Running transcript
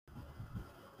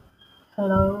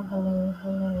Hello, hello,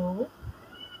 hello.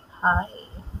 Hi.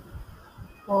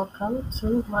 Welcome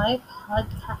to my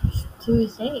podcast.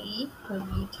 Today we'll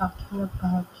be talking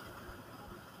about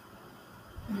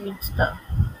weird stuff.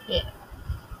 Yeah.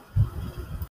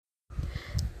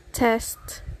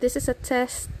 Test. This is a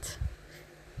test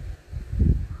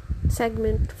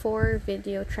segment for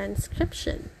video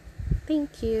transcription.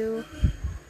 Thank you.